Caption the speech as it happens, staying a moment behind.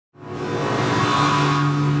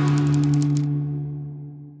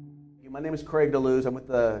My name is Craig DeLuz. I'm with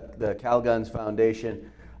the Cal Guns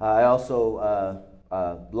Foundation. I also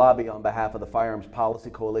lobby on behalf of the Firearms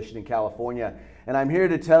Policy Coalition in California. And I'm here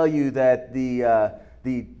to tell you that the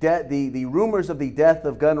rumors of the death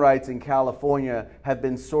of gun rights in California have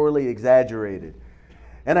been sorely exaggerated.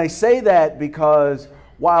 And I say that because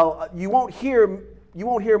while you won't hear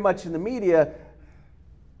much in the media,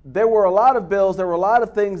 there were a lot of bills, there were a lot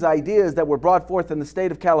of things, ideas that were brought forth in the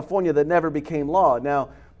state of California that never became law. Now,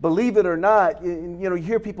 believe it or not, you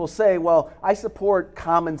hear people say, well, I support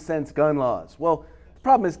common sense gun laws. Well, the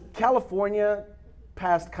problem is California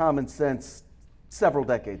passed common sense several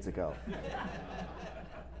decades ago.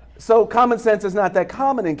 So common sense is not that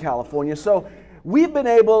common in California. So we've been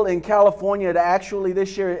able in California to actually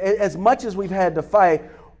this year, as much as we've had to fight,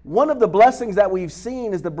 one of the blessings that we've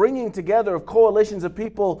seen is the bringing together of coalitions of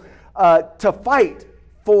people to fight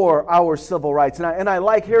for our civil rights. And I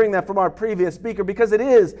like hearing that from our previous speaker because it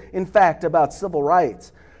is, in fact, about civil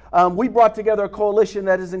rights. We brought together a coalition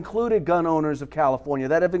that has included gun owners of California,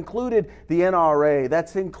 that have included the NRA,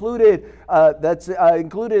 that's included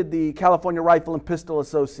the California Rifle and Pistol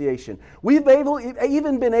Association. We've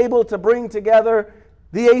even been able to bring together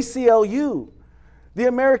the ACLU, the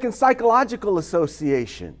American Psychological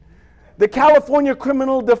Association, the California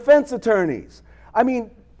Criminal Defense Attorneys. I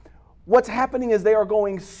mean, what's happening is they are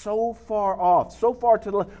going so far off, so far to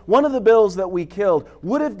the left. One of the bills that we killed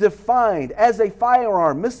would have defined as a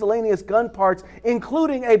firearm miscellaneous gun parts,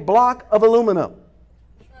 including a block of aluminum.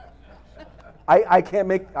 I could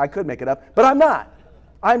make it up, but I'm not.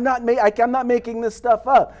 I'm not making this stuff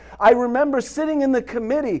up. I remember sitting in the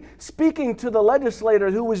committee speaking to the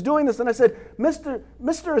legislator who was doing this, and I said,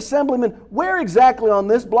 Mr. Assemblyman, where exactly on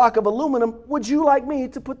this block of aluminum would you like me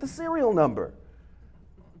to put the serial number?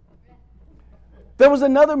 There was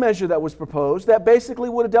another measure that was proposed that basically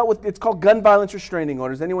would have dealt with, it's called gun violence restraining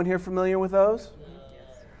orders. Anyone here familiar with those?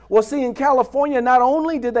 Well, see, in California, not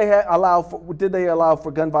only did they allow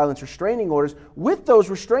for gun violence restraining orders, with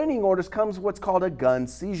those restraining orders comes what's called a gun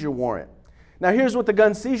seizure warrant. Now, here's what the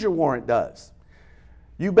gun seizure warrant does.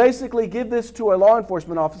 You basically give this to a law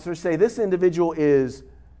enforcement officer, say this individual is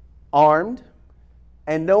armed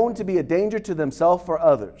and known to be a danger to themselves or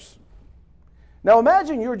others. Now,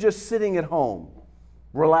 imagine you're just sitting at home,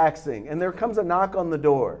 relaxing, and there comes a knock on the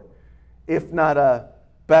door, if not a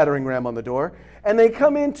battering ram on the door, and they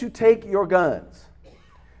come in to take your guns.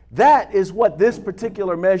 That is what this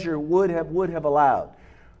particular measure would have allowed.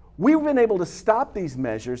 We've been able to stop these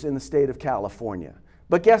measures in the state of California.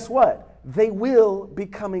 But guess what? They will be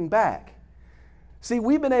coming back. See,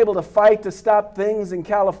 we've been able to fight to stop things in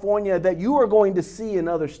California that you are going to see in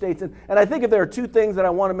other states. And I think if there are two things that I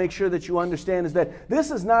want to make sure that you understand is that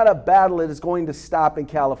this is not a battle that is going to stop in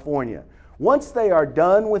California. Once they are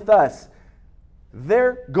done with us,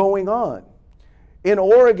 they're going on. In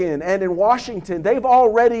Oregon and in Washington, they've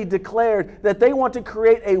already declared that they want to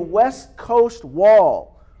create a West Coast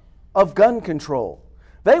wall of gun control.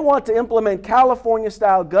 They want to implement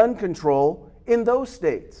California-style gun control in those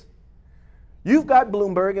states. You've got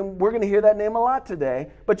Bloomberg, and we're going to hear that name a lot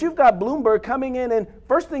today, but you've got Bloomberg coming in, and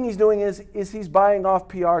first thing he's doing is he's buying off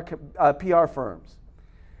PR firms.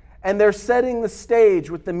 And they're setting the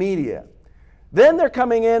stage with the media. Then they're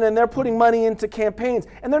coming in and they're putting money into campaigns.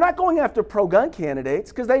 And they're not going after pro-gun candidates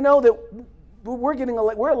because they know that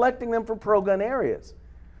we're electing them from pro-gun areas.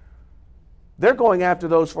 They're going after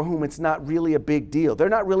those for whom it's not really a big deal. They're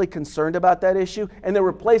not really concerned about that issue, and they're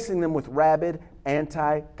replacing them with rabid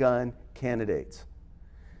anti-gun candidates.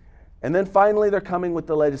 And then finally they're coming with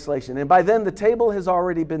the legislation. And by then the table has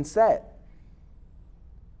already been set.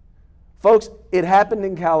 Folks, it happened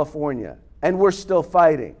in California, and we're still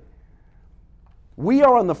fighting. We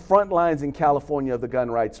are on the front lines in California of the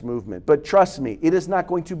gun rights movement, but trust me, it is not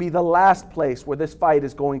going to be the last place where this fight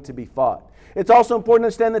is going to be fought. It's also important to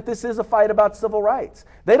understand that this is a fight about civil rights.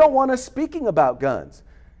 They don't want us speaking about guns.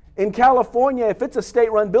 In California, if it's a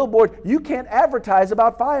state-run billboard, you can't advertise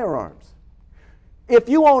about firearms. If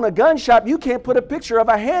you own a gun shop, you can't put a picture of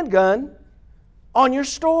a handgun on your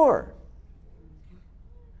store.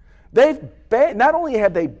 Not only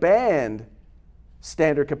have they banned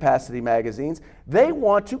standard capacity magazines, they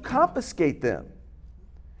want to confiscate them.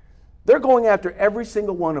 They're going after every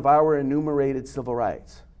single one of our enumerated civil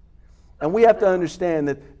rights. And we have to understand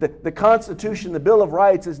that the Constitution, the Bill of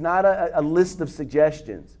Rights, is not a list of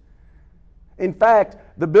suggestions. In fact,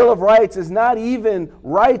 the Bill of Rights is not even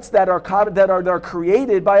rights that are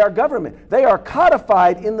created by our government. They are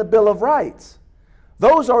codified in the Bill of Rights.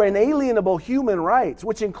 Those are inalienable human rights,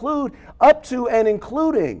 which include up to and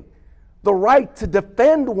including the right to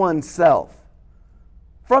defend oneself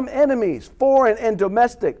from enemies, foreign and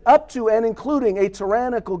domestic, up to and including a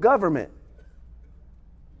tyrannical government.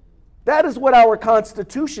 That is what our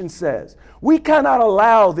Constitution says. We cannot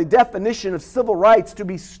allow the definition of civil rights to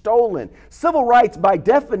be stolen. Civil rights, by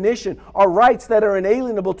definition, are rights that are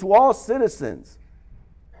inalienable to all citizens.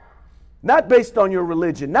 Not based on your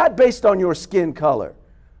religion, not based on your skin color.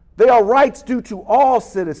 They are rights due to all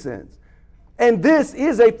citizens. And this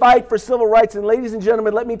is a fight for civil rights. And ladies and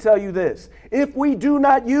gentlemen, let me tell you this. If we do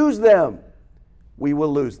not use them, we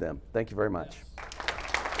will lose them. Thank you very much.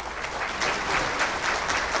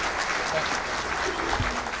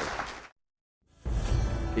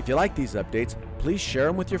 If you like these updates, please share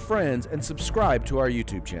them with your friends and subscribe to our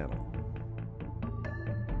YouTube channel.